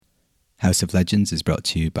House of Legends is brought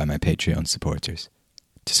to you by my Patreon supporters.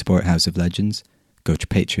 To support House of Legends, go to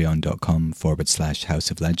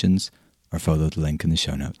patreon.com/House of Legends or follow the link in the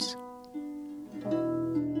show notes.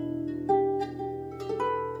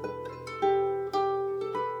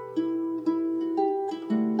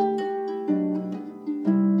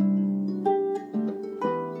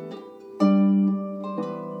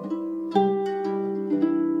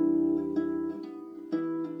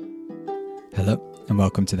 Hello and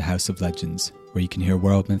welcome to the House of Legends, where you can hear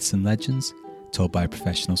world myths and legends told by a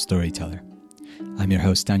professional storyteller. I'm your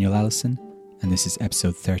host Daniel Allison, and this is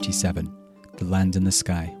episode 37, The Land in the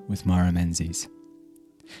Sky with Mara Menzies.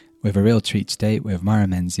 We have a real treat today. We have Mara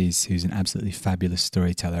Menzies, who's an absolutely fabulous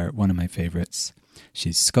storyteller, one of my favourites.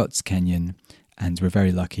 She's Scots-Kenyan, and we're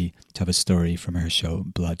very lucky to have a story from her show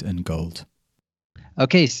Blood and Gold.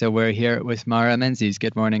 Okay, so we're here with Mara Menzies.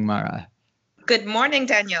 Good morning, Mara. Good morning,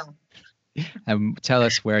 Daniel. Tell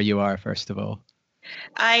us where you are, first of all.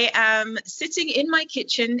 I am sitting in my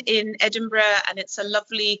kitchen in Edinburgh, and it's a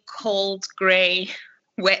lovely, cold, grey,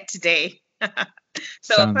 wet day.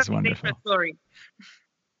 So sounds a wonderful. perfect story.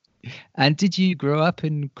 And did you grow up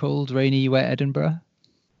in cold, rainy, wet Edinburgh?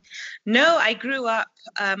 No, I grew up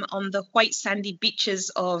on the white sandy beaches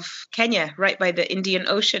of Kenya, right by the Indian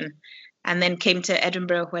Ocean, and then came to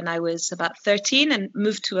Edinburgh when I was about 13 and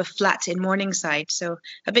moved to a flat in Morningside, so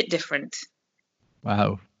a bit different.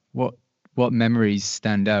 Wow. What memories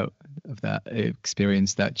stand out of that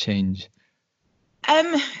experience, that change?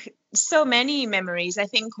 So many memories. I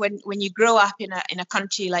think when you grow up in a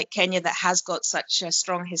country like Kenya that has got such a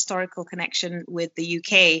strong historical connection with the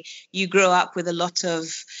UK, you grow up with a lot of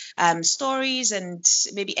stories and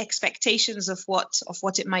maybe expectations of what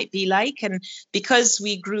it might be like. And because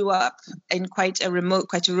we grew up in quite a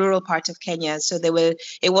rural part of Kenya, so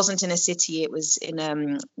it wasn't in a city. It was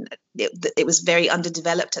it was very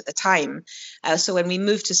underdeveloped at the time. So when we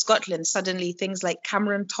moved to Scotland, suddenly things like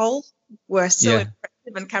Cameron Toll were so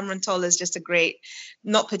impressive, and Cameron Toll is just a great,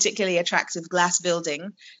 not particularly attractive glass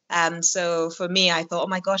building. So for me, I thought, oh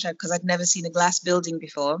my gosh, because I'd never seen a glass building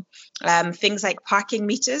before. Things like parking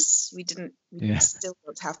meters, we still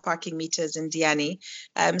don't have parking meters in Diani.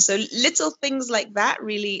 So little things like that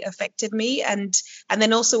really affected me. And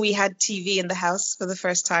then also we had TV in the house for the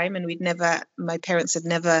first time, and my parents had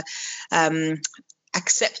never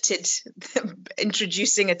accepted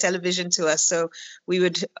introducing a television to us. So we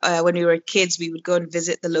would, when we were kids, we would go and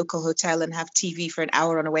visit the local hotel and have TV for an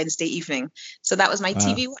hour on a Wednesday evening. So that was my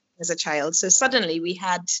TV watching as a child. So suddenly we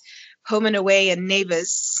had Home and Away and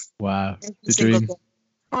Neighbours. Wow, the dream.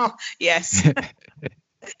 Oh, yes.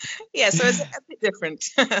 Yeah, so it's a bit different.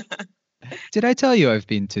 Did I tell you I've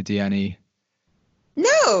been to Diani?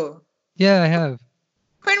 No. Yeah, I have.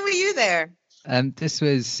 When were you there? This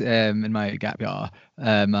was in my gap year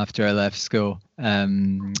after I left school. I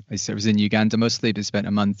was in Uganda mostly, but spent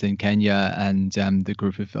a month in Kenya, and the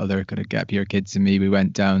group of other kind of gap year kids and me, we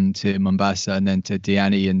went down to Mombasa and then to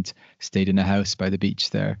Diani and stayed in a house by the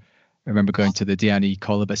beach there. I remember going to the Diani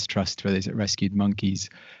Colobus Trust where they rescued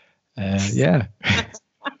monkeys. Yeah.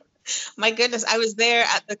 My goodness, I was there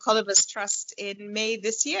at the Colobus Trust in May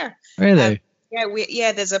this year. Really?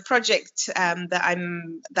 There's a project that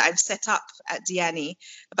I've set up at Diani,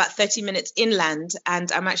 about 30 minutes inland, and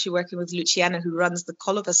I'm actually working with Luciana, who runs the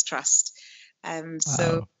Colobus Trust.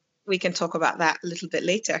 So we can talk about that a little bit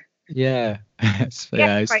later. Yeah. I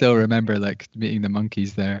still remember like meeting the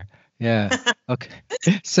monkeys there. Yeah. Okay.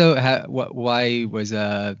 So why was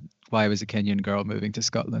a Kenyan girl moving to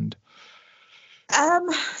Scotland?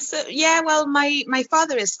 My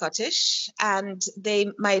father is Scottish, and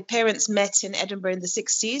my parents met in Edinburgh in the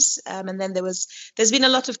 60s, and then there's been a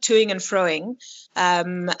lot of toing and froing,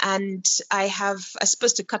 and I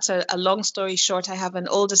suppose to cut a long story short, I have an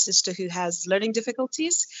older sister who has learning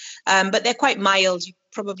difficulties, but they're quite mild. You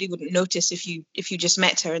probably wouldn't notice if you just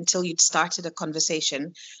met her until you'd started a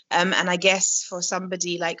conversation, and I guess for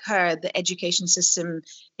somebody like her, the education system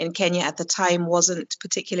in Kenya at the time wasn't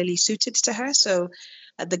particularly suited to her. So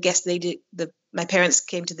my parents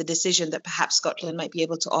came to the decision that perhaps Scotland might be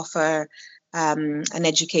able to offer an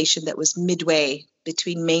education that was midway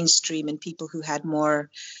between mainstream and people who had more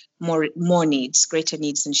needs, greater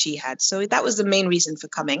needs than she had. So that was the main reason for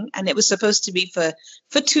coming, and it was supposed to be for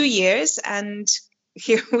 2 years, and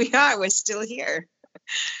here we are. We're still here.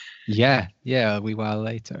 Yeah, a wee while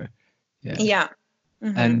later. Yeah.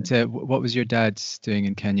 Mm-hmm. And what was your dad doing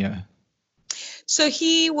in Kenya? So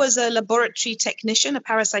he was a laboratory technician, a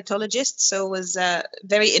parasitologist, so was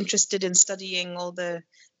very interested in studying all the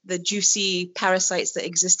juicy parasites that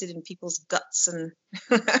existed in people's guts and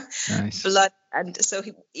nice. blood And so,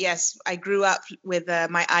 yes, I grew up with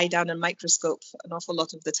my eye down a microscope an awful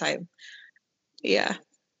lot of the time. Yeah.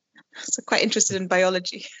 So quite interested in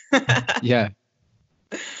biology. Yeah.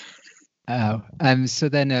 Oh, so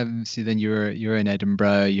then you're in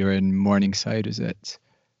Edinburgh, you're in Morningside, is it?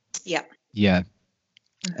 Yeah. Yeah.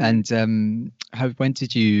 Mm-hmm. And when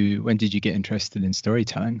did you get interested in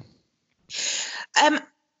storytelling? Um,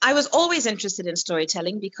 I was always interested in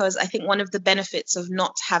storytelling because I think one of the benefits of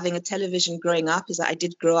not having a television growing up is that I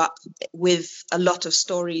did grow up with a lot of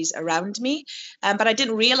stories around me, but I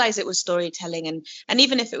didn't realize it was storytelling. And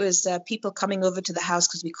even if it was people coming over to the house,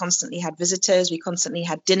 because we constantly had visitors, we constantly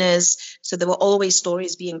had dinners, so there were always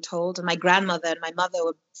stories being told. And my grandmother and my mother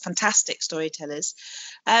were fantastic storytellers.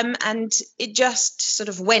 And it just sort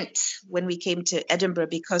of went when we came to Edinburgh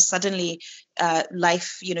because suddenly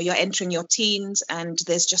life, you're entering your teens and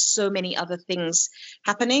there's just so many other things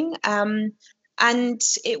happening. And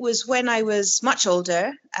it was when I was much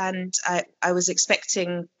older and I was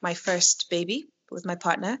expecting my first baby with my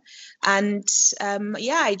partner. And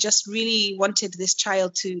I just really wanted this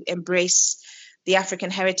child to embrace the African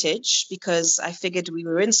heritage because I figured we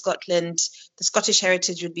were in Scotland, the Scottish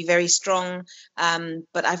heritage would be very strong.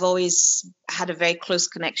 But I've always had a very close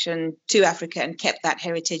connection to Africa and kept that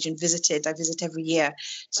heritage and visited. I visit every year.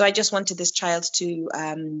 So I just wanted this child to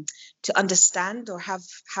understand or have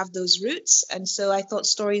those roots. And so I thought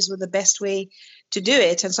stories were the best way to do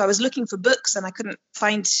it. And so I was looking for books and I couldn't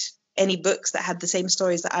find any books that had the same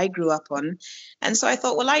stories that I grew up on. And so I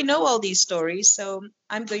thought, well, I know all these stories, so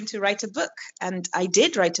I'm going to write a book. And I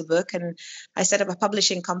did write a book, and I set up a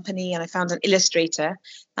publishing company and I found an illustrator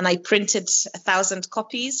and I printed 1,000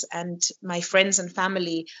 copies, and my friends and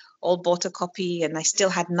family all bought a copy, and I still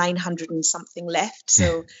had 900 and something left.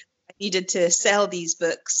 So I needed to sell these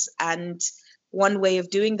books. And one way of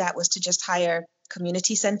doing that was to just hire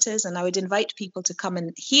community centers, and I would invite people to come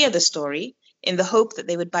and hear the story in the hope that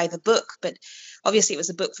they would buy the book. But obviously it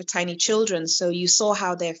was a book for tiny children, so you saw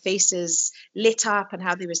how their faces lit up and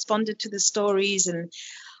how they responded to the stories. And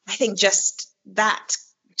I think just that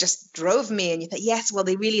just drove me, and you thought, yes, well,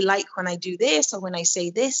 they really like when I do this or when I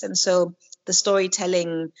say this. And so the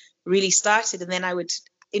storytelling really started, and then I would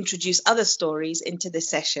introduce other stories into the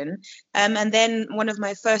session. And then one of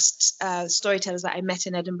my first storytellers that I met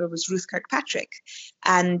in Edinburgh was Ruth Kirkpatrick.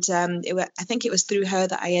 And I think it was through her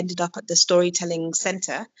that I ended up at the Storytelling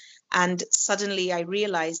Centre. And suddenly I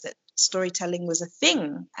realized that storytelling was a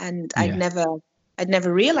thing, and I'd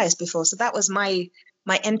never realized before. So that was my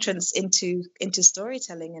entrance into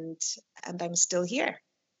storytelling, and I'm still here.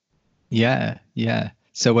 Yeah, yeah.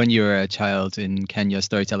 So when you were a child in Kenya,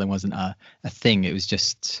 storytelling wasn't a thing. It was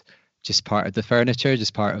just part of the furniture,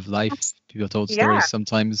 just part of life. People told stories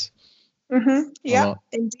sometimes. Mm-hmm. A Yeah, lot.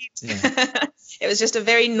 indeed. Yeah. It was just a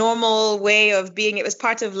very normal way of being. It was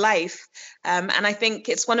part of life. And I think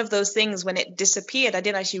it's one of those things when it disappeared, I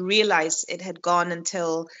didn't actually realize it had gone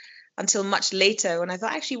until much later, when I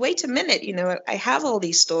thought, actually, wait a minute, I have all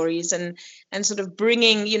these stories, and sort of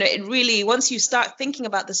bringing, it really, once you start thinking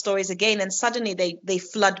about the stories again, and suddenly they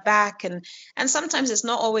flood back, and sometimes it's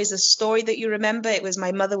not always a story that you remember. It was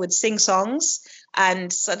my mother would sing songs,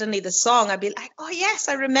 and suddenly the song, I'd be like, oh yes,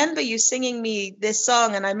 I remember you singing me this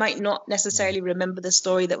song, and I might not necessarily remember the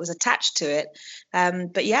story that was attached to it.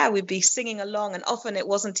 But yeah, we'd be singing along, and often it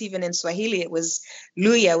wasn't even in Swahili, it was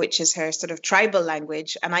Luya, which is her sort of tribal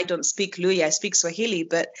language, and I don't speak Luya, I speak Swahili,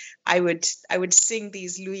 but I would sing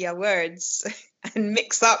these Luya words and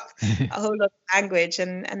mix up a whole lot of language,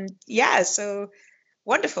 and yeah, so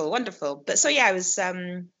wonderful. But so yeah, I was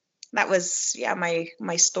that was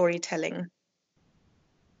my storytelling.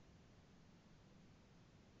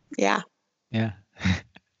 Yeah. Yeah.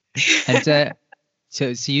 And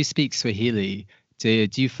so you speak Swahili. Do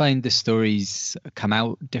you find the stories come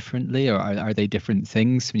out differently, or are they different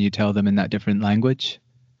things when you tell them in that different language?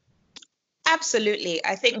 Absolutely.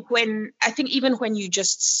 I think even when you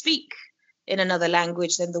just speak in another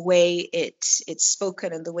language, then the way it's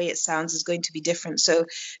spoken and the way it sounds is going to be different. So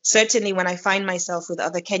certainly when I find myself with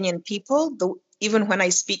other Kenyan people, even when I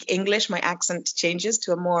speak English, my accent changes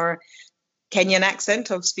to a more Kenyan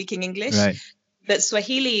accent of speaking English. Right. But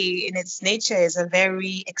Swahili in its nature is a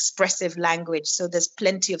very expressive language. So there's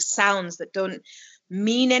plenty of sounds that don't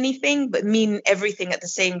mean anything, but mean everything at the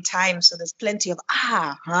same time. So there's plenty of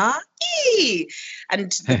ee,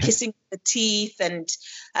 and the kissing of the teeth, and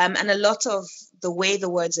a lot of the way the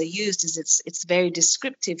words are used is it's very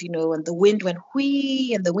descriptive, and the wind went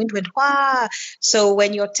hui and the wind went hua. So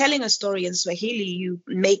when you're telling a story in Swahili, you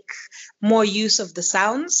make more use of the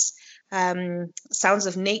sounds. sounds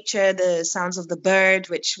of nature, the sounds of the bird,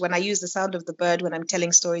 which when I use the sound of the bird when I'm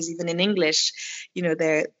telling stories, even in English,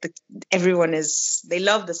 everyone they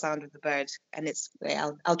love the sound of the bird. And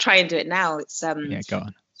I'll try and do it now. It's Yeah, go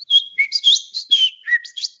on.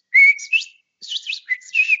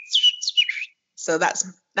 So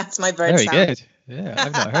that's my bird Very sound. Very good. Yeah,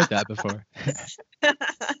 I've not heard that before.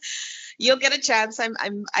 You'll get a chance.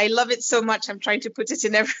 I love it so much. I'm trying to put it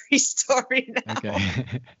in every story now. Okay.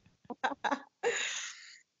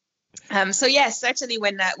 So yes, certainly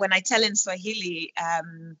when I tell in Swahili,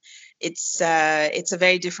 it's a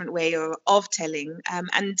very different way of telling.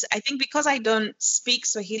 And I think because I don't speak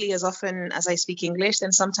Swahili as often as I speak English,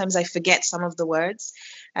 then sometimes I forget some of the words.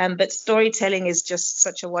 But storytelling is just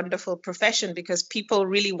such a wonderful profession because people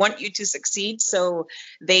really want you to succeed, so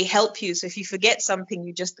they help you. So if you forget something,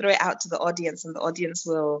 you just throw it out to the audience, and the audience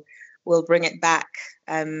will bring it back,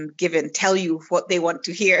 tell you what they want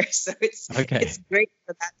to hear. So it's great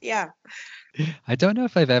for that. Yeah. I don't know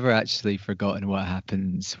if I've ever actually forgotten what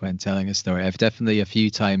happens when telling a story. I've definitely a few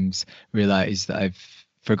times realized that I've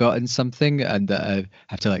forgotten something and that I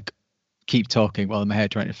have to like keep talking while in my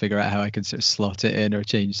head trying to figure out how I can sort of slot it in or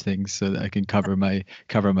change things so that I can cover my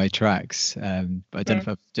tracks. But I don't know if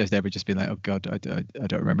I've just ever just been like, oh God, I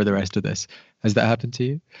don't remember the rest of this. Has that happened to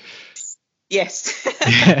you? Yes.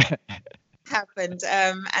 Happened.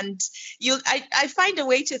 And I find a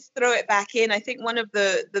way to throw it back in. I think one of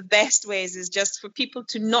the best ways is just for people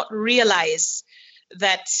to not realize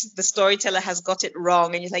that the storyteller has got it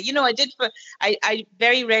wrong. And you're like, I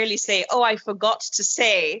very rarely say, oh, I forgot to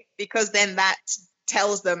say, because then that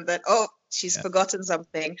tells them that, oh, she's forgotten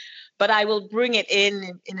something. But I will bring it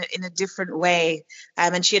in a different way.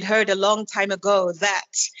 And she had heard a long time ago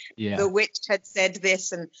that the witch had said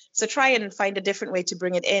this. And so try and find a different way to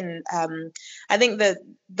bring it in. I think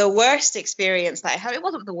the worst experience that I had, it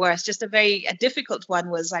wasn't the worst, just a difficult one,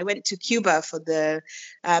 was I went to Cuba for the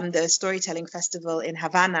storytelling festival in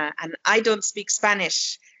Havana. And I don't speak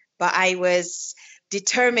Spanish, but I was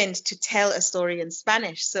determined to tell a story in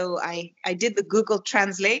Spanish. So I did the Google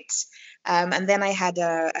Translate. And then I had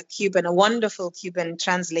a wonderful Cuban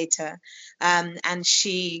translator, and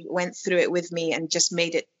she went through it with me and just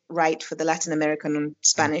made it right for the Latin American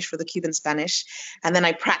Spanish, for the Cuban Spanish. And then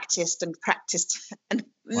I practiced and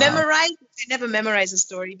memorized. I never memorized a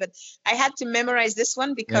story, but I had to memorize this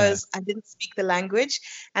one because I didn't speak the language.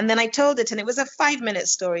 And then I told it, and it was a 5-minute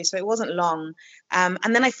story, so it wasn't long.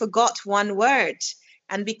 And then I forgot one word.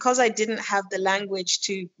 And because I didn't have the language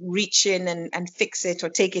to reach in and fix it or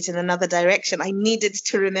take it in another direction, I needed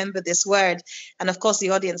to remember this word. And of course, the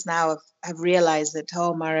audience now have realized that,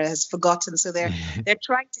 oh, Mara has forgotten. So they're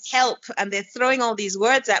trying to help, and they're throwing all these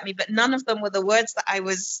words at me, but none of them were the words that I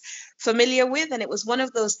was familiar with. And it was one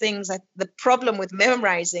of those things that the problem with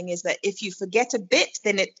memorizing is that if you forget a bit,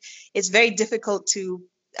 then it's very difficult to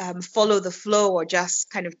follow the flow or just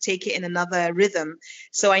kind of take it in another rhythm.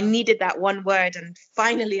 So I needed that one word, and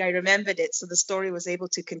finally I remembered it, so the story was able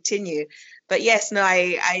to continue. But yes, no,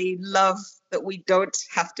 I love that we don't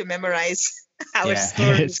have to memorize our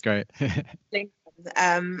stories. It's great.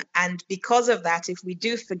 And because of that, if we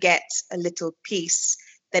do forget a little piece,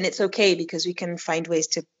 then it's okay, because we can find ways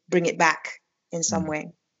to bring it back in some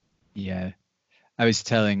way. Yeah. I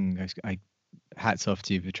hats off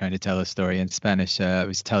to you for trying to tell a story in Spanish. I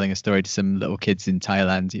was telling a story to some little kids in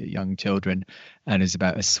Thailand, young children, and it's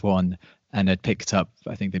about a swan. And I'd picked up,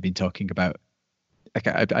 I think they'd been talking about,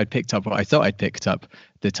 I picked up what I thought I'd picked up,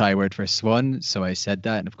 the Thai word for swan. So I said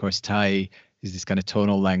that. And of course, Thai is this kind of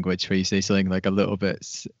tonal language where you say something like a little bit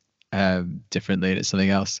differently and it's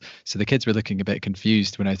something else. So the kids were looking a bit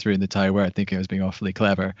confused when I threw in the Thai word, thinking I was being awfully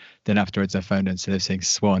clever. Then afterwards, I found instead of saying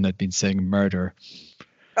swan, I'd been saying murder.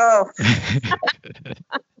 Oh.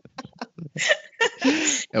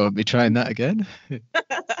 I won't be trying that again.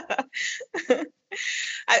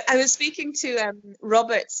 I was speaking to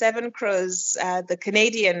Robert Sevencrows, the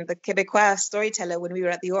Quebecois storyteller, when we were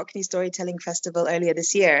at the Orkney Storytelling Festival earlier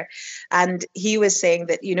this year. And he was saying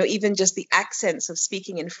that, even just the accents of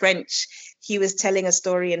speaking in French, he was telling a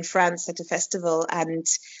story in France at a festival, and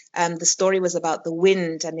the story was about the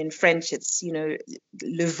wind. And in French, it's,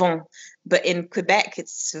 le vent. But in Quebec,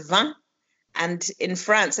 it's vin. And in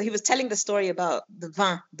France, so he was telling the story about the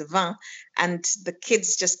vin, and the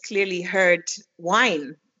kids just clearly heard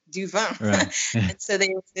wine, du vin. Right. And so there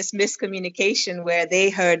was this miscommunication where they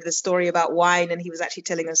heard the story about wine, and he was actually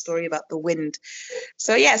telling a story about the wind.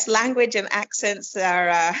 So yes, language and accents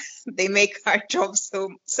are, they make our job so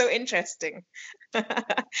interesting.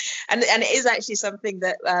 and it is actually something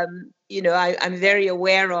that, I'm very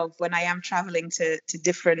aware of when I am traveling to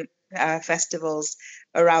different festivals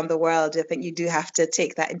around the world. I think you do have to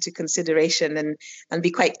take that into consideration and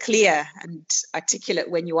be quite clear and articulate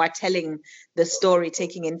when you are telling the story,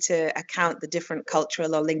 taking into account the different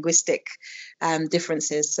cultural or linguistic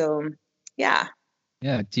differences. So, yeah.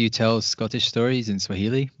 Yeah. Do you tell Scottish stories in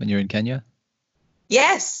Swahili when you're in Kenya?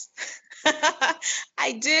 Yes.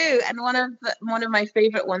 I do, and one of my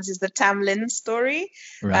favorite ones is the Tamlin story.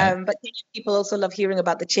 Right. But people also love hearing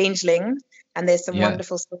about the changeling, and there's some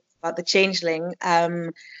wonderful stories about the changeling.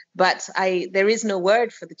 But there is no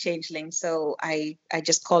word for the changeling, so I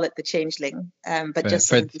just call it the changeling. But just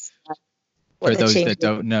for those changeling. that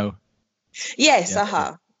don't know. Yes,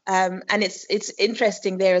 and it's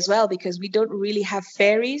interesting there as well, because we don't really have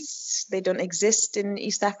fairies. They don't exist in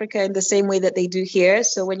East Africa in the same way that they do here.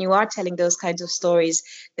 So when you are telling those kinds of stories,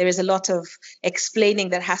 there is a lot of explaining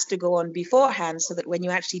that has to go on beforehand, so that when you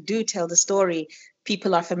actually do tell the story,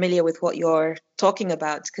 people are familiar with what you're talking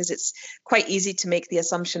about, because it's quite easy to make the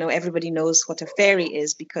assumption, everybody knows what a fairy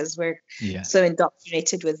is, because we're so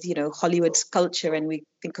indoctrinated with, Hollywood culture, and we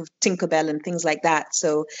think of Tinkerbell and things like that.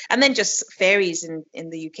 So, and then just fairies in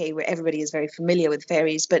the UK, where everybody is very familiar with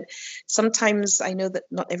fairies, but sometimes I know that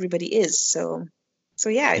not everybody is. So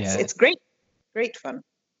yeah, it's great fun.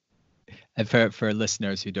 And for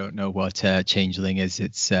listeners who don't know what changeling is,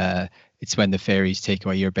 it's when the fairies take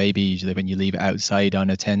away your baby, usually when you leave it outside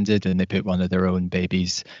unattended, and they put one of their own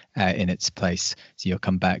babies in its place. So you'll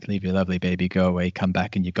come back, leave your lovely baby, go away, come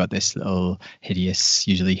back, and you've got this little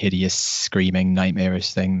usually hideous, screaming,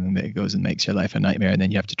 nightmarish thing that goes and makes your life a nightmare, and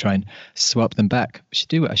then you have to try and swap them back.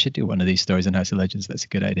 I should do one of these stories on House of Legends. That's a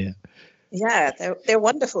good idea. Yeah, they're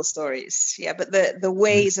wonderful stories. Yeah, but the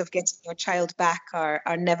ways of getting your child back are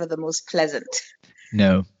never the most pleasant.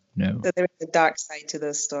 No. So there is a dark side to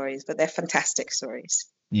those stories, but they're fantastic stories.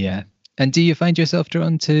 Yeah. And do you find yourself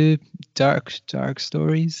drawn to dark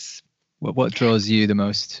stories? What draws you the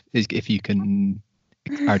most, if you can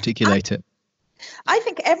articulate it? I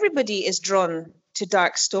think everybody is drawn to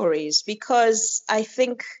dark stories, because I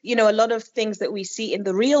think, a lot of things that we see in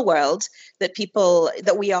the real world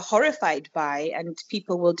that we are horrified by, and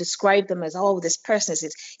people will describe them as, this person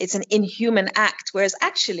it's an inhuman act, whereas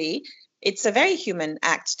actually it's a very human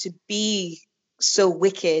act to be so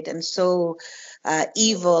wicked and so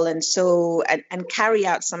evil and so and carry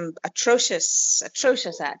out some atrocious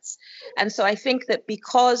acts. And so I think that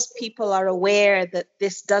because people are aware that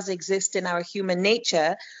this does exist in our human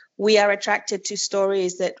nature, we are attracted to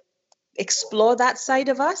stories that explore that side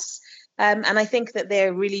of us. And I think that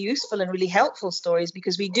they're really useful and really helpful stories,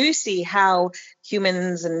 because we do see how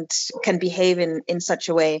humans can behave in such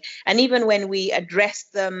a way. And even when we address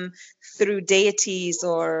them through deities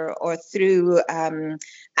or through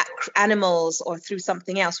animals or through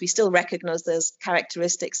something else, we still recognize those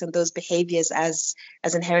characteristics and those behaviors as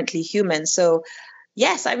inherently human. So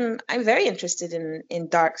yes, I'm very interested in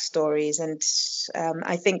dark stories, and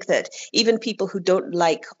I think that even people who don't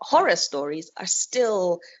like horror stories are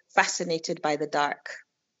still fascinated by the dark.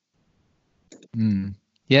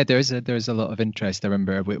 Yeah, there's a lot of interest. I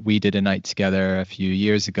remember we did a night together a few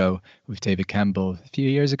years ago with David Campbell. A few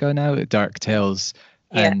years ago now, Dark Tales,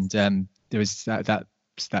 and there was that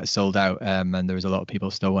sold out, and there was a lot of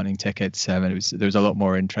people still wanting tickets, and there was a lot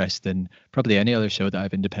more interest than probably any other show that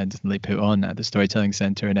I've independently put on at the Storytelling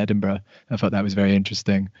Centre in Edinburgh. I thought that was very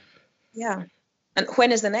interesting. Yeah. And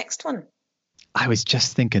when is the next one? I was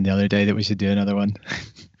just thinking the other day that we should do another one.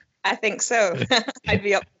 I think so. I'd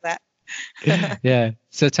be up for that. Yeah.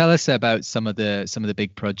 So tell us about some of the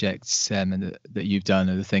big projects that you've done,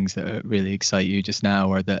 or the things that really excite you just now,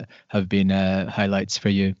 or that have been highlights for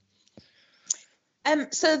you.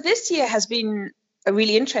 So this year has been a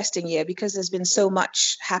really interesting year, because there's been so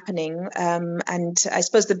much happening. And I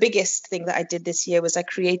suppose the biggest thing that I did this year was I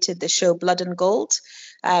created the show Blood and Gold,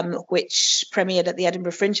 which premiered at the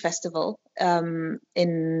Edinburgh Fringe Festival in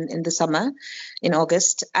the summer, in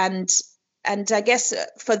August. And I guess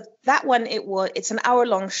for that one, it's an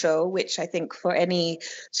hour-long show, which I think for any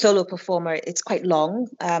solo performer, it's quite long.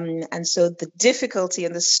 And so the difficulty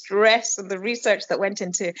and the stress and the research that went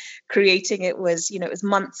into creating it was, it was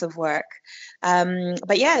months of work.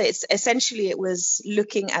 But yeah, it was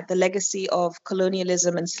looking at the legacy of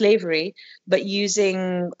colonialism and slavery, but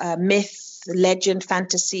using myth, legend,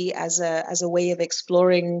 fantasy as a way of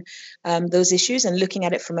exploring those issues, and looking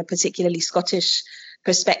at it from a particularly Scottish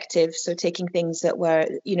perspective. So taking things that were,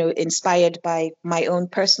 inspired by my own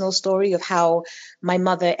personal story of how my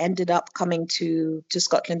mother ended up coming to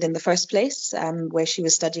Scotland in the first place, where she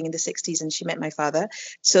was studying in the 60s and she met my father.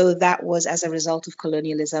 So that was as a result of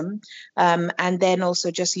colonialism. And then also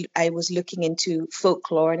just I was looking into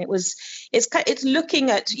folklore, and it's looking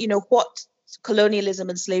at, what colonialism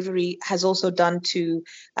and slavery has also done to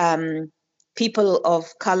people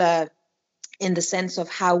of color, in the sense of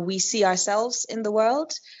how we see ourselves in the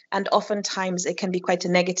world. And oftentimes it can be quite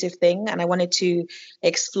a negative thing. And I wanted to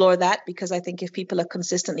explore that, because I think if people are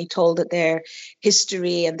consistently told that their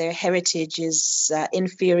history and their heritage is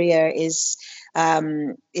inferior, is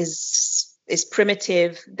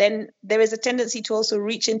primitive, then there is a tendency to also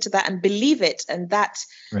reach into that and believe it. And that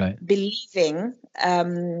believing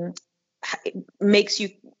makes you,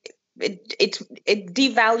 it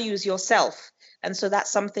devalues yourself. And so that's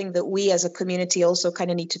something that we as a community also kind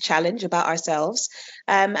of need to challenge about ourselves.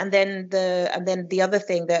 And then the other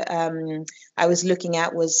thing that I was looking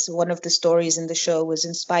at was, one of the stories in the show was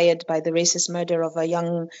inspired by the racist murder of a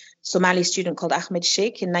young Somali student called Ahmed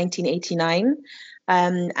Sheikh in 1989.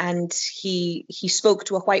 And he spoke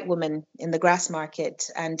to a white woman in the grass market,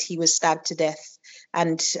 and he was stabbed to death.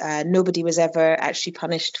 And nobody was ever actually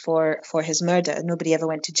punished for his murder. Nobody ever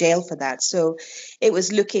went to jail for that. So it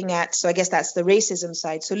was looking at, so I guess that's the racism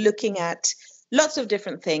side. So looking at lots of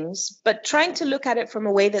different things, but trying to look at it from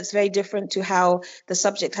a way that's very different to how the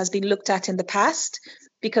subject has been looked at in the past.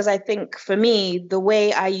 Because I think for me, the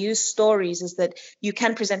way I use stories is that you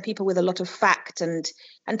can present people with a lot of fact, and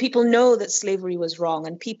people know that slavery was wrong,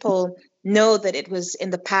 and people know that it was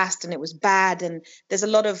in the past and it was bad. And there's a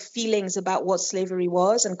lot of feelings about what slavery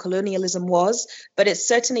was and colonialism was, but it's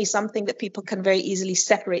certainly something that people can very easily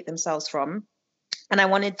separate themselves from. And I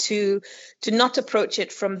wanted to not approach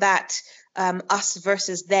it from that us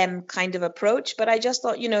versus them kind of approach. But I just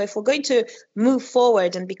thought, if we're going to move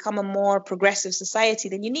forward and become a more progressive society,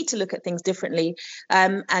 then you need to look at things differently,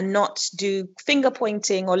 and not do finger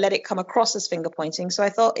pointing or let it come across as finger pointing. So I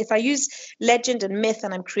thought, if I use legend and myth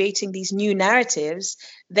and I'm creating these new narratives,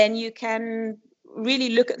 then you can really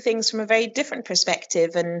look at things from a very different perspective,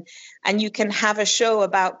 and you can have a show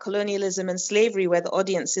about colonialism and slavery where the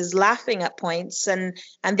audience is laughing at points, and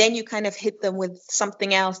then you kind of hit them with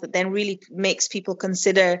something else that then really makes people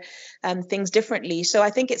consider things differently. So I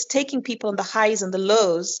think it's taking people on the highs and the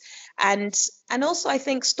lows, and also I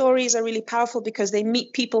think stories are really powerful because they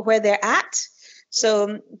meet people where they're at.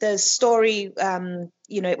 So the story,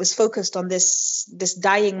 it was focused on this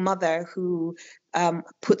dying mother who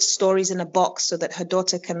puts stories in a box so that her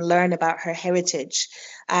daughter can learn about her heritage.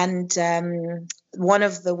 And one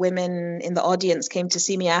of the women in the audience came to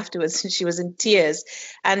see me afterwards, and she was in tears.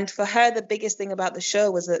 And for her, the biggest thing about the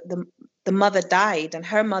show was that the mother died, and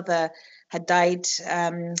her mother had died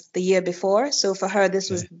the year before. So for her, this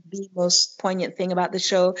was the most poignant thing about the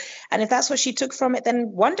show. And if that's what she took from it,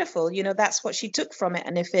 then wonderful. That's what she took from it.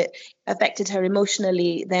 And if it affected her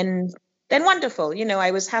emotionally, then wonderful.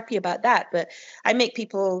 I was happy about that. But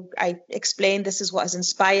I explain this is what has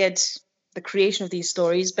inspired the creation of these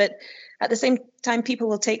stories. But at the same time, people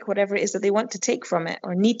will take whatever it is that they want to take from it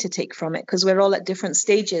or need to take from it, because we're all at different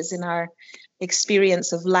stages in our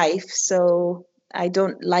experience of life. So I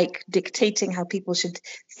don't like dictating how people should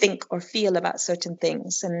think or feel about certain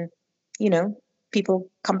things. And,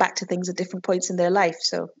 people come back to things at different points in their life.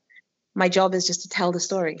 So my job is just to tell the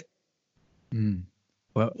story.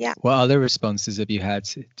 Well, yeah. What other responses have you had?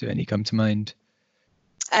 Do any come to mind?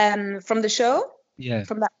 From the show? Yeah.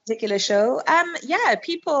 From that particular show?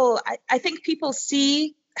 People, I think people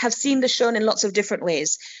have seen the show in lots of different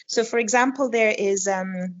ways. So, for example, there is,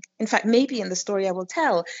 in fact, maybe in the story I will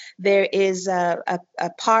tell, there is a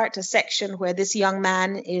section where this young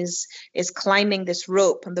man is climbing this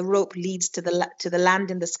rope, and the rope leads to the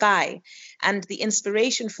land in the sky. And the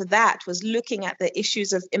inspiration for that was looking at the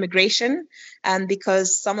issues of immigration,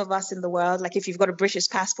 because some of us in the world, like if you've got a British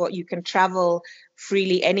passport, you can travel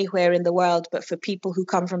freely anywhere in the world. But for people who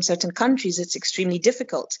come from certain countries, it's extremely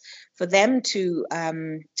difficult for them to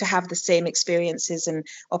have the same experiences and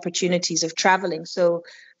opportunities of traveling. So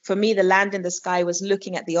for me, the land in the sky was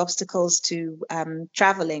looking at the obstacles to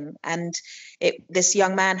traveling. And this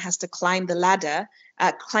young man has to climb the ladder,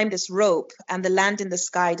 climb this rope, and the land in the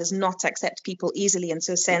sky does not accept people easily, and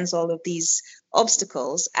so sends all of these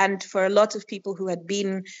obstacles. And for a lot of people who had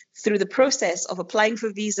been through the process of applying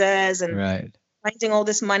for visas and finding all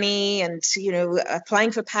this money and,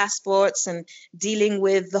 applying for passports and dealing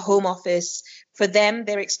with the Home Office. For them,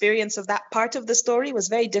 their experience of that part of the story was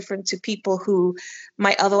very different to people who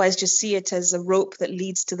might otherwise just see it as a rope that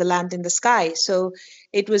leads to the land in the sky. So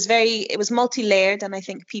it was multi-layered, and I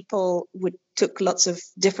think people took lots of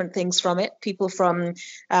different things from it. People from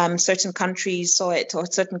certain countries saw it, or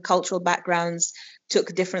certain cultural backgrounds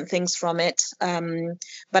took different things from it.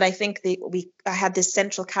 But I think I had this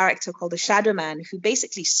central character called the Shadow Man, who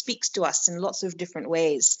basically speaks to us in lots of different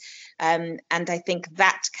ways. And I think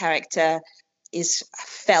that character is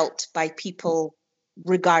felt by people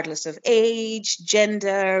regardless of age,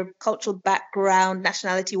 gender, cultural background,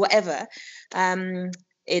 nationality, whatever.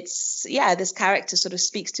 This character sort of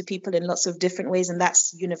speaks to people in lots of different ways, and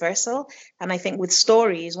that's universal. And I think with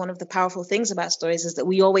stories, one of the powerful things about stories is that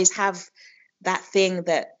we always have that thing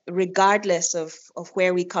that regardless of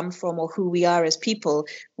where we come from or who we are as people,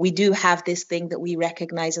 we do have this thing that we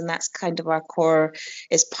recognize, and that's kind of our core,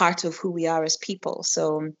 is part of who we are as people.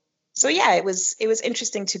 So yeah, it was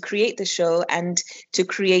interesting to create the show and to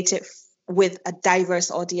create it with a diverse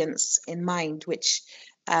audience in mind, which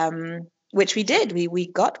we did. We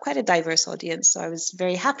got quite a diverse audience, so I was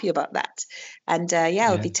very happy about that. And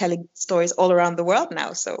I'll be telling stories all around the world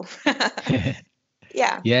now. So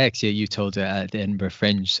yeah. Yeah, actually, you told it at the Edinburgh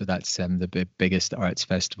Fringe, so that's the biggest arts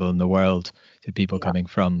festival in the world. To people coming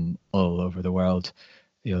from all over the world,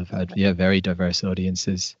 you'll have had very diverse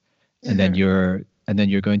audiences, and then you're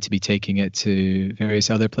going to be taking it to various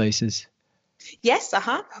other places. Yes,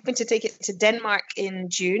 hoping to take it to Denmark in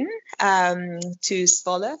June, to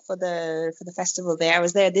Svolde for the festival there. I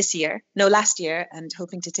was there last year, and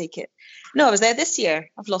hoping to take it. No, I was there this year.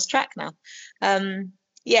 I've lost track now.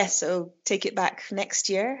 So take it back next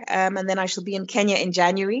year. And then I shall be in Kenya in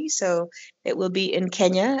January. So it will be in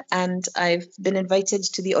Kenya. And I've been invited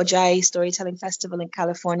to the Ojai Storytelling Festival in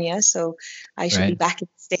California. So I shall be back in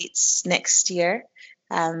the States next year,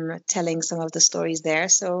 telling some of the stories there.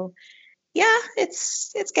 So yeah,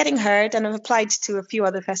 it's getting heard. And I've applied to a few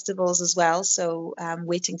other festivals as well. So I'm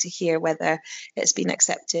waiting to hear whether it's been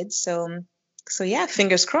accepted. So yeah,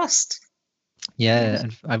 fingers crossed. Yeah,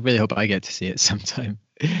 and I really hope I get to see it sometime.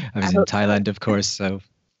 I was in Thailand, of course, so I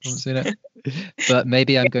haven't seen it. But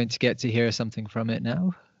maybe I'm going to get to hear something from it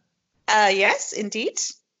now. Yes, indeed.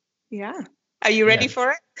 Yeah. Are you ready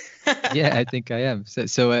for it? Yeah, I think I am.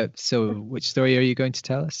 So which story are you going to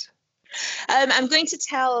tell us? I'm going to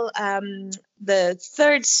tell the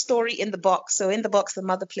third story in the box. So in the box, the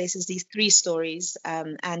mother places these 3 stories,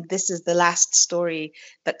 and this is the last story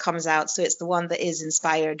that comes out. So it's the one that is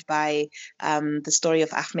inspired by the story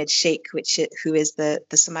of Ahmed Sheikh, who is the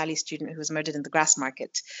Somali student who was murdered in the grass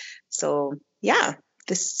market. So yeah,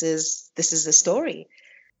 this is the story.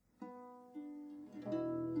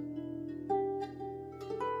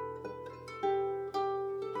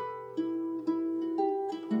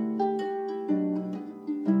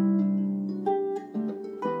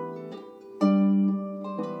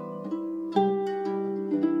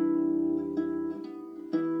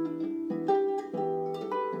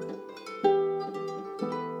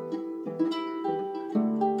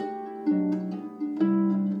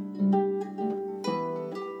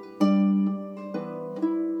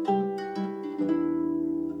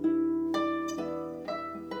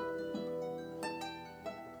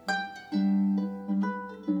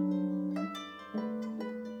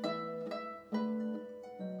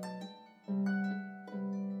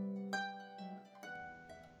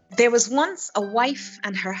 There was once a wife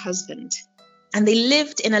and her husband, and they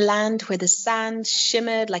lived in a land where the sand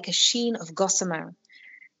shimmered like a sheen of gossamer.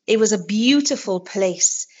 It was a beautiful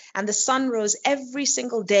place, and the sun rose every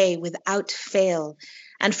single day without fail.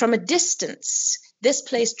 And from a distance, this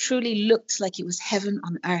place truly looked like it was heaven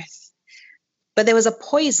on earth. But there was a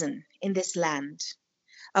poison in this land,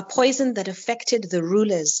 a poison that affected the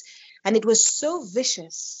rulers, and it was so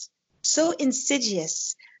vicious, so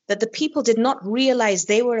insidious, that the people did not realize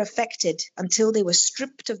they were affected until they were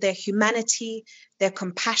stripped of their humanity, their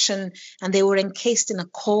compassion, and they were encased in a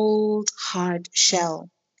cold, hard shell.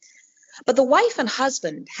 But the wife and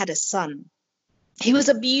husband had a son. He was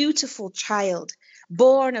a beautiful child,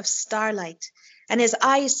 born of starlight, and his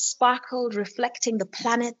eyes sparkled, reflecting the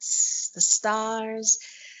planets, the stars,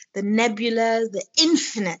 the nebula, the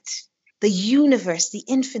infinite, the universe, the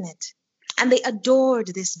infinite. And they adored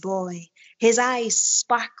this boy, his eyes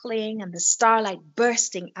sparkling and the starlight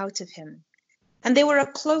bursting out of him. And they were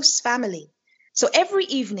a close family. So every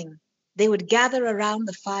evening they would gather around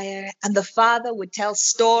the fire, and the father would tell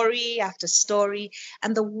story after story,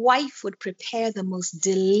 and the wife would prepare the most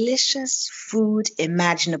delicious food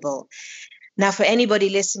imaginable. Now, for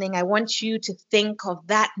anybody listening, I want you to think of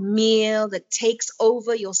that meal that takes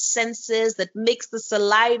over your senses, that makes the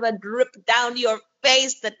saliva drip down your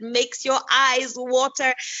face, that makes your eyes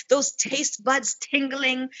water, those taste buds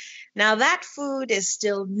tingling. Now, that food is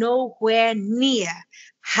still nowhere near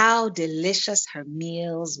how delicious her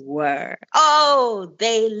meals were. Oh,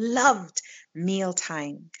 they loved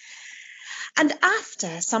mealtime. And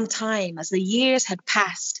after some time, as the years had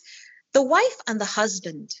passed, the wife and the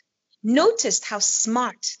husband noticed how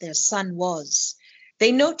smart their son was.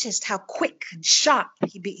 They noticed how quick and sharp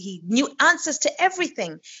he knew answers to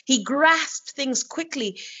everything. He grasped things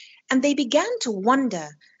quickly. And they began to wonder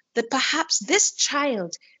that perhaps this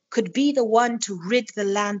child could be the one to rid the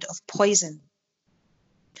land of poison.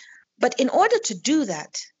 But in order to do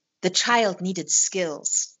that, the child needed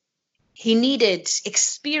skills. He needed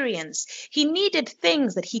experience. He needed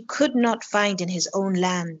things that he could not find in his own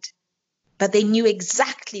land. But they knew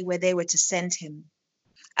exactly where they were to send him.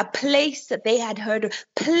 A place that they had heard of,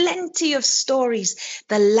 plenty of stories,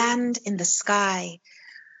 the land in the sky.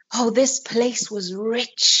 Oh, this place was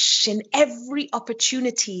rich in every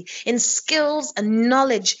opportunity, in skills and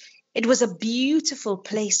knowledge. It was a beautiful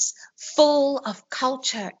place, full of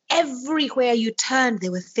culture. Everywhere you turned,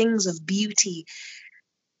 there were things of beauty.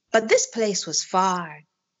 But this place was far.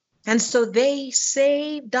 And so they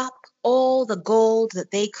saved up all the gold that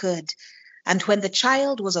they could. And when the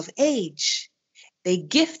child was of age, they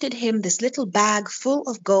gifted him this little bag full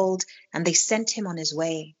of gold, and they sent him on his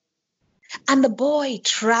way. And the boy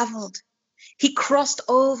traveled. He crossed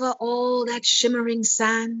over all that shimmering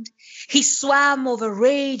sand. He swam over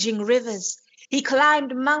raging rivers. He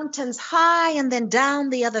climbed mountains high and then down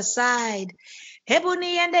the other side.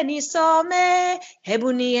 Hebuni and then he saw me,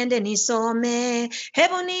 Hebuni and then he saw me,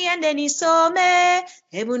 Hebuni and then he saw me,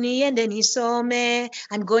 Hebuni and then he saw me.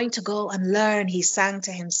 I'm going to go and learn, he sang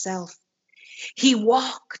to himself. He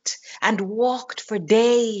walked and walked for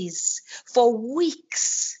days, for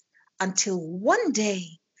weeks, until one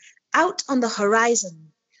day, out on the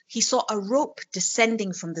horizon, he saw a rope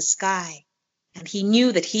descending from the sky, and he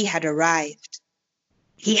knew that he had arrived.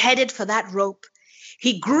 He headed for that rope.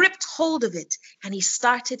 He gripped hold of it and he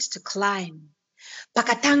started to climb.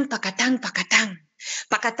 Pakatang, pakatang, pakatang.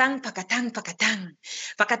 Pakatang, pakatang, pakatang.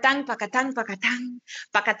 Pakatang, pakatang, pakatang.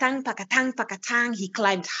 Pakatang, pakatang, pakatang. He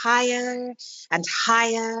climbed higher and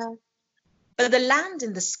higher. But the land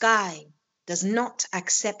in the sky does not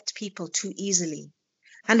accept people too easily.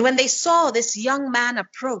 And when they saw this young man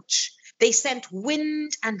approach, they sent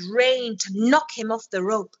wind and rain to knock him off the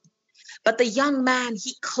rope. But the young man,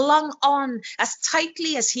 he clung on as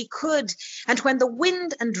tightly as he could. And when the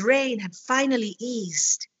wind and rain had finally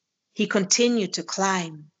eased, he continued to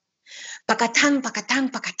climb. Pakatang,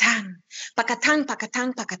 pakatang, pakatang. Pakatang,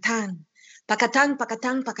 pakatang, pakatang. Pakatang,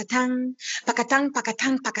 pakatang, pakatang. Pakatang,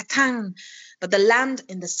 pakatang, pakatang. But the land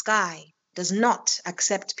in the sky does not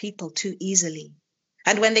accept people too easily.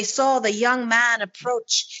 And when they saw the young man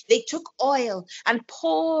approach, they took oil and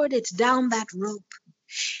poured it down that rope.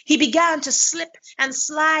 He began to slip and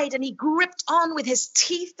slide, and he gripped on with his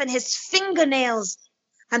teeth and his fingernails.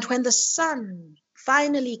 And when the sun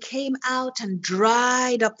finally came out and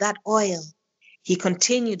dried up that oil, he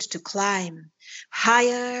continued to climb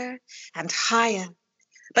higher and higher.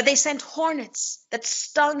 But they sent hornets that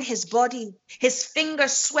stung his body. His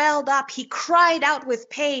fingers swelled up. He cried out with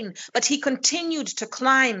pain, but he continued to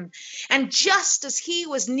climb. And just as he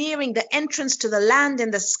was nearing the entrance to the land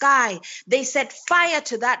in the sky, they set fire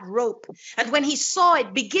to that rope. And when he saw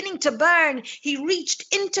it beginning to burn, he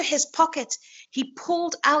reached into his pocket. He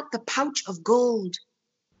pulled out the pouch of gold.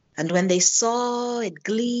 And when they saw it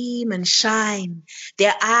gleam and shine,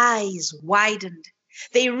 their eyes widened.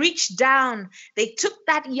 They reached down, they took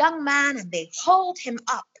that young man and they hauled him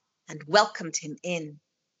up and welcomed him in.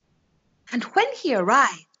 And when he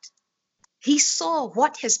arrived, he saw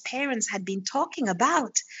what his parents had been talking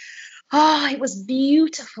about. Oh, it was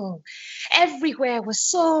beautiful. Everywhere was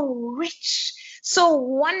so rich, so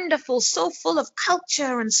wonderful, so full of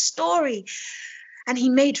culture and story. And he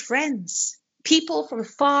made friends, people from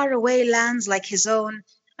faraway lands like his own,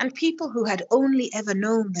 and people who had only ever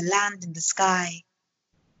known the land in the sky.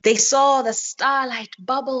 They saw the starlight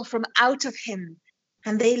bubble from out of him,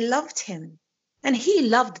 and they loved him, and he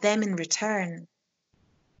loved them in return.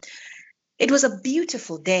 It was a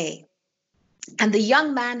beautiful day, and the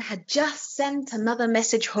young man had just sent another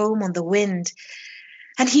message home on the wind,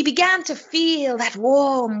 and he began to feel that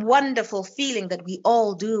warm, wonderful feeling that we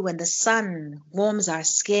all do when the sun warms our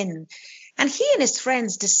skin. And he and his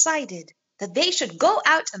friends decided that they should go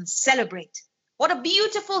out and celebrate. What a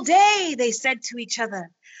beautiful day, they said to each other.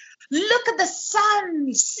 Look at the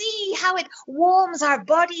sun. See how it warms our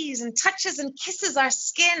bodies and touches and kisses our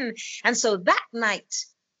skin. And so that night,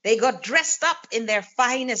 they got dressed up in their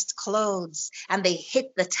finest clothes and they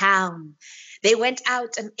hit the town. They went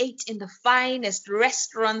out and ate in the finest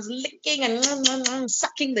restaurants, licking and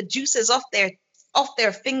sucking the juices off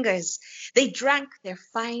their fingers. They drank their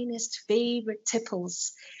finest favorite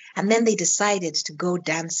tipples, and then they decided to go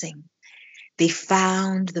dancing. They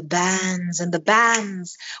found the bands, and the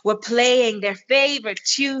bands were playing their favorite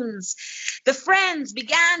tunes. The friends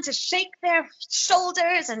began to shake their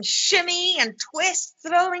shoulders and shimmy and twist,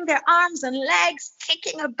 throwing their arms and legs,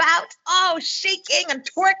 kicking about, shaking and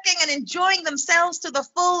twerking and enjoying themselves to the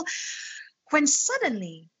full. When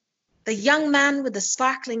suddenly, the young man with the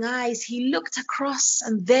sparkling eyes, he looked across,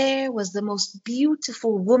 and there was the most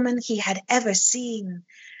beautiful woman he had ever seen.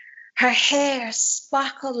 Her hair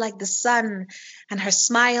sparkled like the sun, and her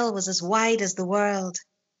smile was as wide as the world.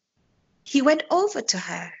 He went over to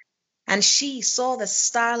her, and she saw the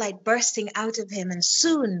starlight bursting out of him, and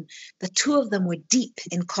soon the two of them were deep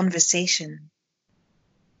in conversation.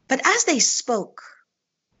 But as they spoke,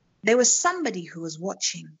 there was somebody who was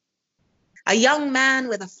watching. A young man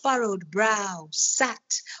with a furrowed brow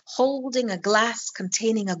sat holding a glass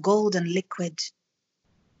containing a golden liquid.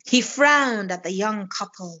 He frowned at the young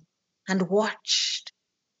couple and watched.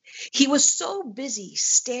 He was so busy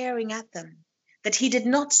staring at them that he did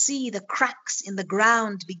not see the cracks in the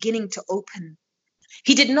ground beginning to open.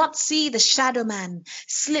 He did not see the shadow man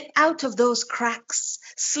slip out of those cracks,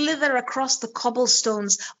 slither across the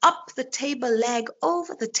cobblestones, up the table leg,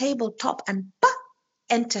 over the tabletop, and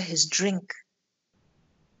enter his drink.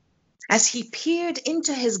 As he peered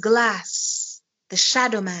into his glass, the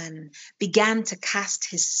shadow man began to cast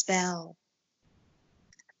his spell.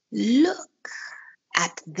 Look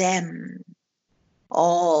at them,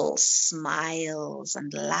 all smiles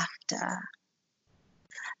and laughter.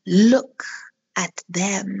 Look at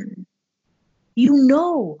them. You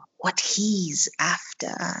know what he's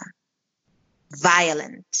after.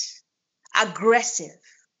 Violent, aggressive,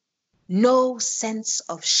 no sense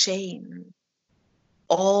of shame,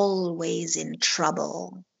 always in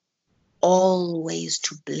trouble, always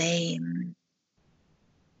to blame.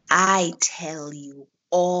 I tell you,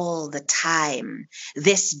 all the time,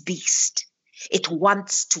 this beast, it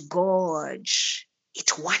wants to gorge,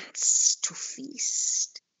 it wants to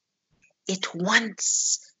feast, it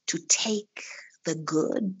wants to take the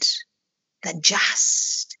good, the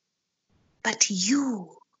just, but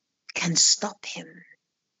you can stop him.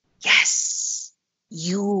 Yes,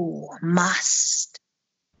 you must.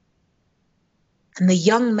 And the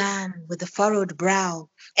young man with the furrowed brow,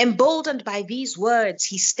 emboldened by these words,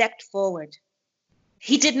 he stepped forward.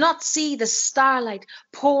 He did not see the starlight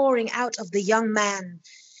pouring out of the young man.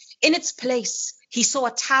 In its place, he saw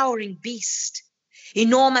a towering beast,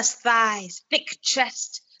 enormous thighs, thick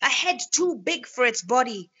chest, a head too big for its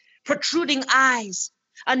body, protruding eyes,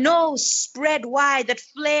 a nose spread wide that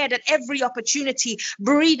flared at every opportunity,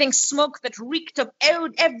 breathing smoke that reeked of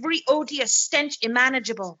every odious stench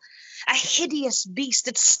imaginable. A hideous beast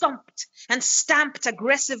that stomped and stamped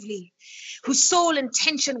aggressively, whose sole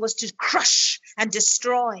intention was to crush and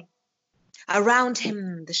destroy. Around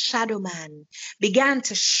him, the shadow man began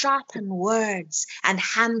to sharpen words and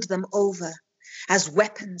hand them over as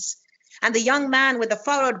weapons. And the young man with the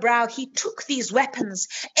furrowed brow, he took these weapons,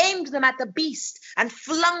 aimed them at the beast, and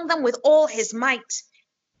flung them with all his might.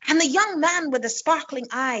 And the young man with the sparkling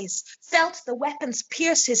eyes felt the weapons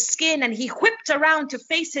pierce his skin, and he whipped around to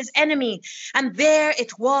face his enemy. And there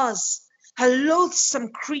it was, a loathsome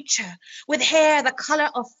creature with hair the color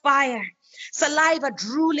of fire, saliva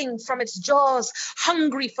drooling from its jaws,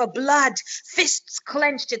 hungry for blood, fists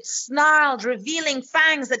clenched, it snarled, revealing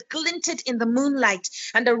fangs that glinted in the moonlight.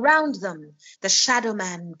 And around them, the shadow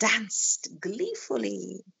man danced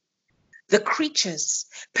gleefully. The creatures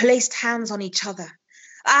placed hands on each other,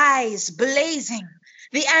 eyes blazing.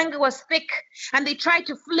 The anger was thick, and they tried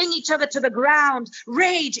to fling each other to the ground,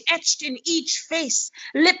 rage etched in each face,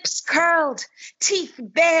 lips curled, teeth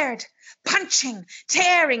bared, punching,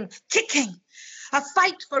 tearing, kicking. A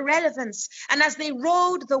fight for relevance, and as they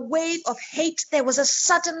rode the wave of hate, there was a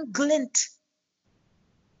sudden glint.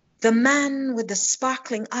 The man with the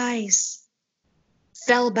sparkling eyes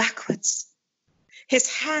fell backwards.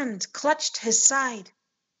 His hand clutched his side.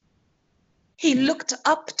 He looked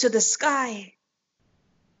up to the sky.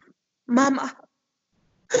 Mama,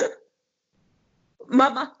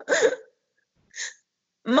 Mama,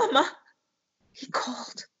 Mama, he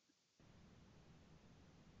called.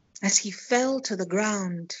 As he fell to the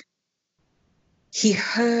ground, he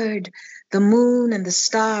heard the moon and the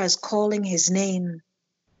stars calling his name.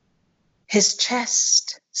 His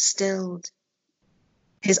chest stilled.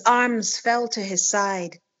 His arms fell to his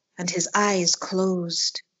side and his eyes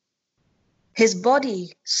closed. His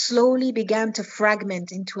body slowly began to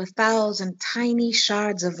fragment into 1,000 tiny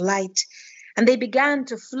shards of light, and they began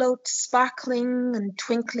to float sparkling and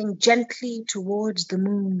twinkling gently towards the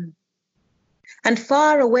moon. And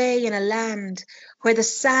far away in a land where the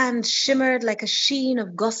sand shimmered like a sheen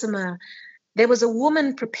of gossamer, there was a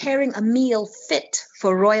woman preparing a meal fit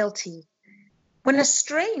for royalty, when a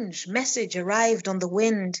strange message arrived on the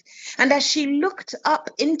wind, and as she looked up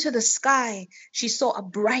into the sky, she saw a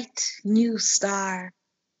bright new star.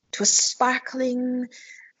 It was sparkling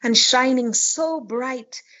and shining so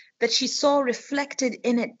bright that she saw reflected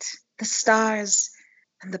in it the stars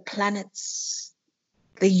and the planets,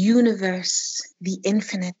 the universe, the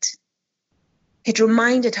infinite. It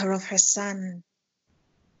reminded her of her son,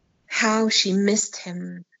 how she missed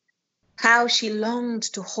him, how she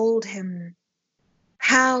longed to hold him,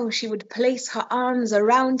 how she would place her arms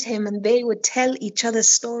around him and they would tell each other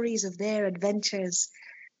stories of their adventures.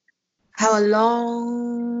 How a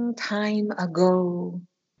long time ago,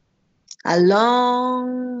 a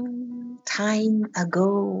long time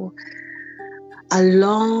ago, a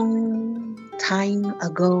long time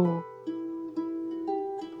ago.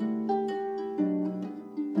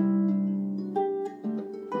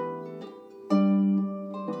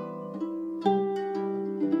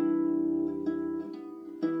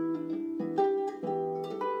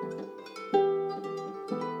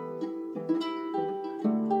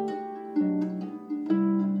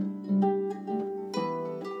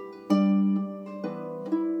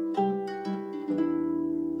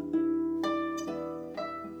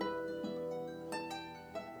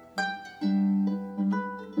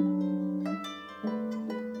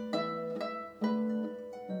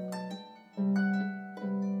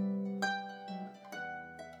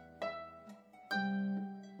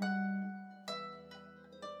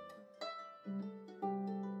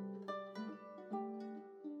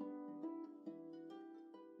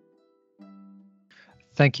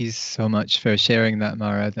 Thank you so much for sharing that,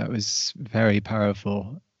 Mara. That was very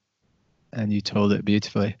powerful, and you told it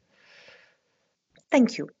beautifully.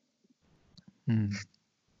 Thank you.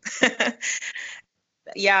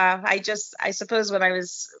 Yeah, I suppose when I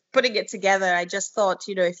was putting it together, I just thought,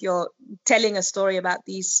 if you're telling a story about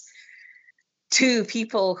these two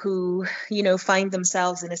people who, find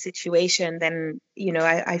themselves in a situation, then,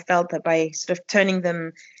 I felt that by sort of turning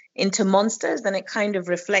them into monsters, then it kind of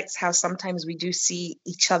reflects how sometimes we do see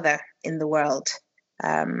each other in the world.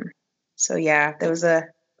 So yeah,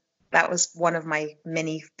 that was one of my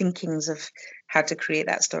many thinkings of how to create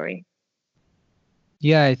that story.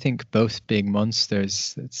 Yeah, I think both being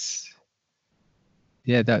monsters, that's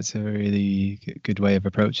a really good way of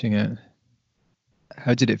approaching it.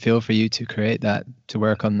 How did it feel for you to create that, to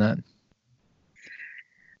work on that?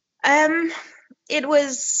 It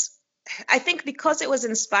was, I think, because it was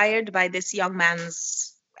inspired by this young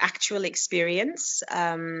man's actual experience.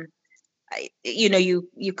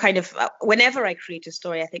 You kind of, whenever I create a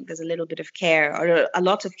story, I think there's a little bit of care or a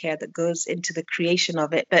lot of care that goes into the creation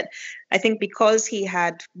of it. But I think because he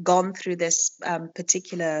had gone through this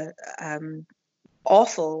particular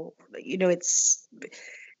awful,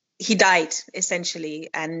 he died essentially,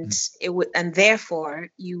 and and therefore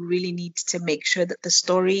you really need to make sure that the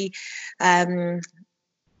story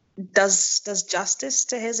does justice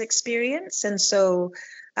to his experience. And so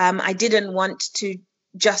I didn't want to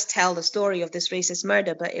just tell the story of this racist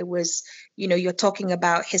murder, but it was, you're talking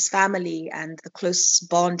about his family and the close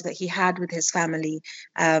bond that he had with his family,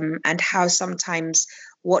 and how sometimes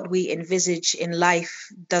what we envisage in life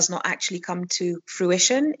does not actually come to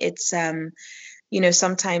fruition. It's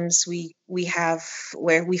sometimes we have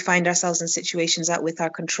where we find ourselves in situations out with our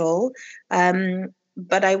control,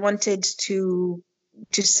 but I wanted to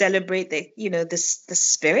celebrate the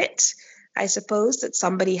spirit, I suppose, that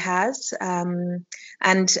somebody has.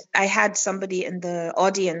 And I had somebody in the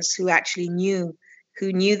audience who actually knew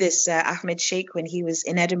this Ahmed Sheikh when he was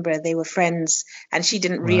in Edinburgh. They were friends, and she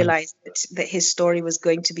didn't realize that his story was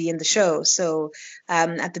going to be in the show. So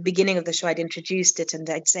at the beginning of the show, I'd introduced it, and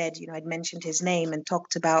I'd said, I'd mentioned his name and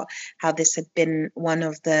talked about how this had been one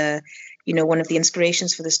of the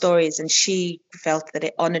inspirations for the stories, and she felt that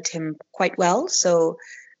it honored him quite well. So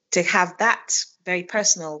to have that very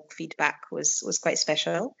personal feedback was quite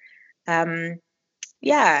special.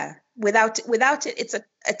 Without it,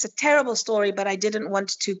 it's a terrible story, but I didn't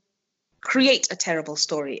want to create a terrible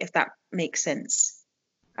story, if that makes sense.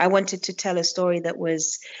 I wanted to tell a story that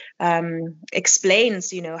was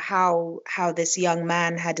explains, how this young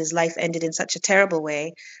man had his life ended in such a terrible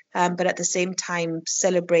way, but at the same time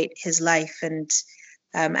celebrate his life and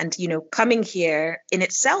coming here in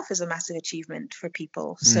itself is a massive achievement for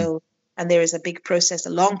people. So, and there is a big process, a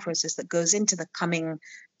long process that goes into the coming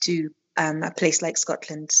to a place like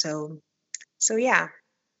Scotland. So yeah.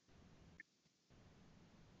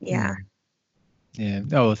 Yeah.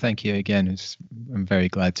 Oh, well, thank you again. I'm very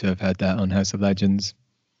glad to have had that on House of Legends.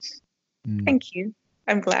 Thank you.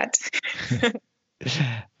 I'm glad.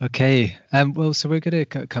 Okay. Well, so we're going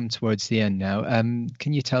to come towards the end now.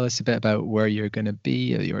 Can you tell us a bit about where you're going to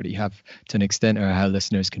be? You already have to an extent, or how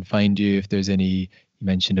listeners can find you. If there's any, you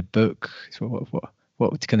mentioned a book. So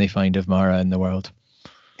what can they find of Mara in the world?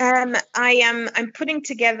 I'm putting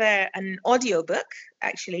together an audiobook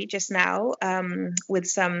actually just now, with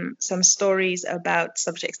some stories about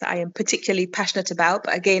subjects that I am particularly passionate about.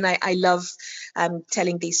 But again, I love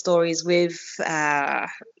telling these stories with a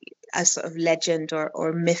sort of legend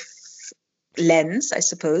or myth lens, I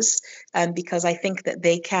suppose, because I think that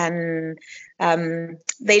they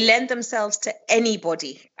lend themselves to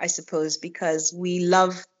anybody, I suppose, because we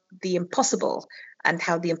love the impossible and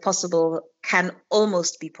how the impossible can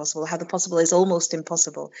almost be possible, how the possible is almost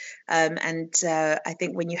impossible. And I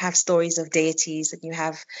think when you have stories of deities and you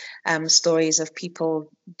have stories of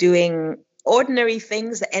people doing ordinary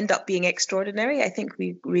things that end up being extraordinary, I think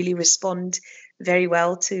we really respond very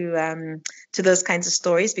well to those kinds of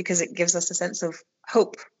stories, because it gives us a sense of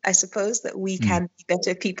hope, I suppose, that we can be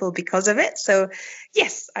better people because of it. So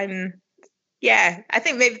yes, I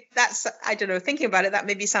think maybe that's, I don't know, thinking about it, that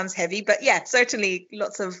maybe sounds heavy, but yeah, certainly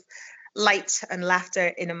lots of light and laughter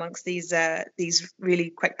in amongst these really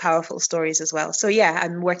quite powerful stories as well. So yeah,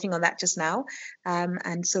 I'm working on that just now.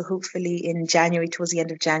 And so hopefully in January, towards the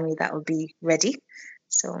end of January, that will be ready.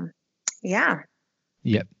 So yeah.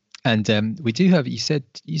 Yep. And we do have, you say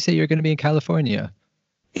you're going to be in California.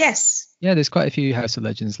 Yes. Yeah, there's quite a few House of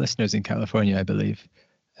Legends listeners in California, I believe.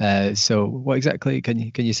 So what exactly, can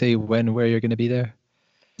you say where you're going to be there?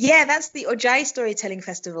 Yeah, that's the Ojai Storytelling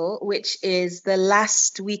Festival, which is the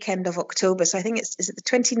last weekend of October. So I think is it the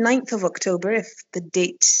 29th of October,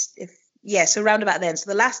 so round about then. So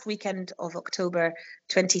the last weekend of October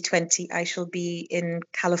 2020, I shall be in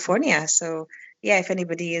California. So yeah, if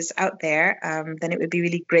anybody is out there, then it would be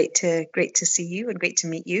really great to see you and great to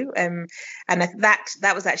meet you. And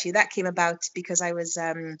that came about because I was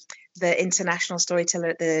the international storyteller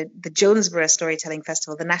at the Jonesboro Storytelling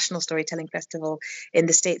Festival, the National Storytelling Festival in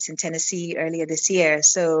the States, in Tennessee, earlier this year.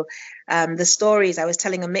 So the stories, I was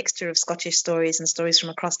telling a mixture of Scottish stories and stories from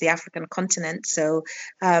across the African continent. So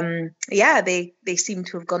they seem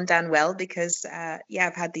to have gone down well because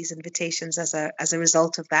I've had these invitations as a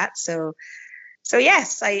result of that. So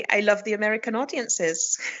yes, I love the American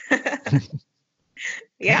audiences.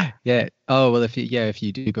 Yeah. Yeah. Oh well, if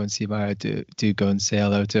you do go and see Mara, do go and say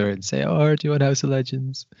hello to her and say, "Oh, do you want House of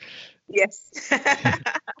Legends?" Yes.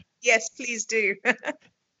 Yes, please do.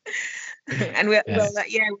 And we'll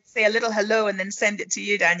say a little hello and then send it to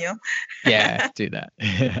you, Daniel. Yeah, do that.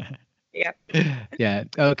 Yeah. Yeah.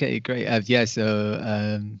 Okay. Great.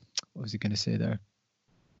 So what was he going to say there?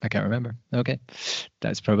 I can't remember. Okay,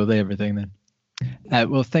 that's probably everything then.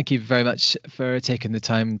 Well, thank you very much for taking the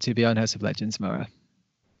time to be on House of Legends, Mara.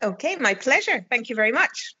 Okay, my pleasure. Thank you very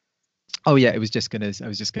much. Oh yeah, I was just gonna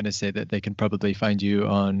say that they can probably find you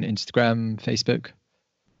on Instagram, Facebook.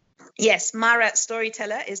 Yes, Mara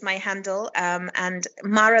Storyteller is my handle, and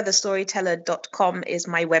marathestoryteller.com is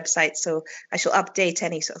my website. So I shall update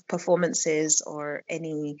any sort of performances or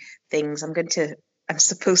any things. I'm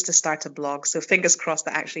supposed to start a blog, so fingers crossed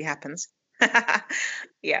that actually happens.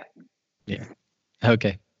 Yeah. Yeah.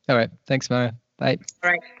 Okay. All right. Thanks, Mara. Bye. All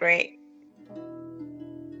right. Great.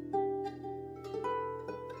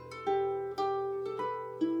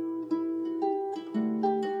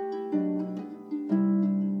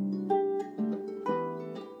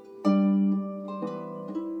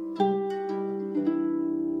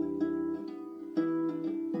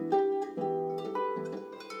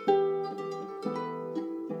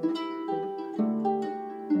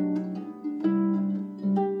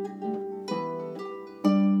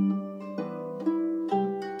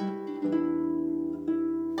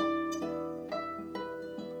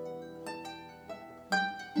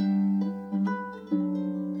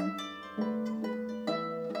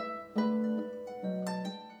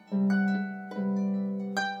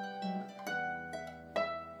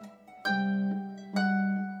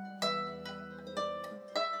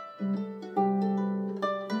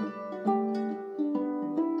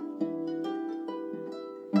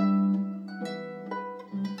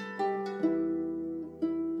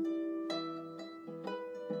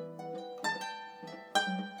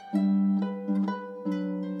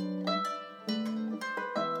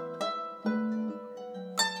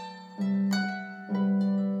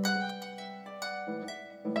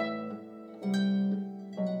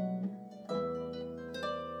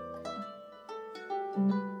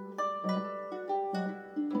 you.